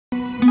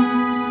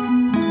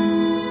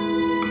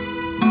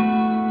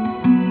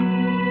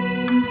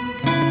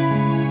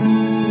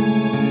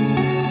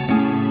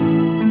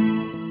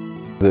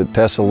That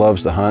Tessa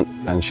loves to hunt,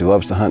 and she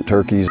loves to hunt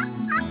turkeys.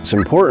 It's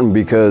important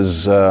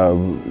because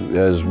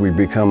as we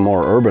become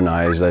more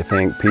urbanized, I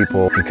think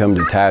people become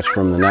detached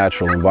from the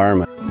natural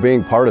environment.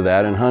 Being part of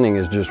that, and hunting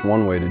is just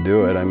one way to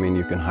do it. I mean,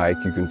 you can hike,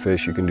 you can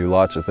fish, you can do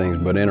lots of things,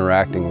 but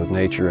interacting with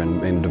nature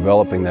and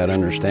developing that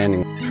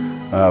understanding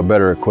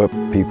better equip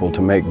people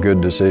to make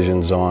good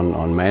decisions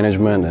on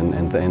management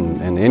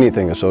and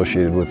anything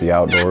associated with the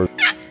outdoors.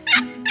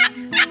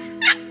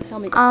 Tell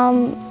me.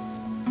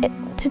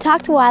 To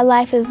talk to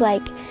wildlife is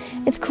like,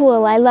 it's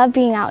cool. I love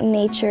being out in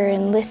nature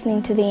and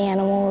listening to the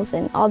animals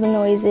and all the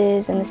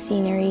noises and the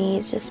scenery.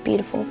 It's just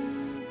beautiful.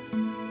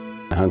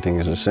 Hunting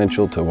is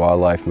essential to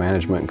wildlife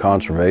management and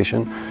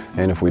conservation,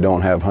 and if we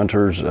don't have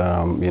hunters,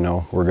 you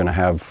know, we're going to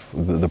have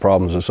the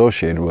problems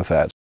associated with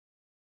that.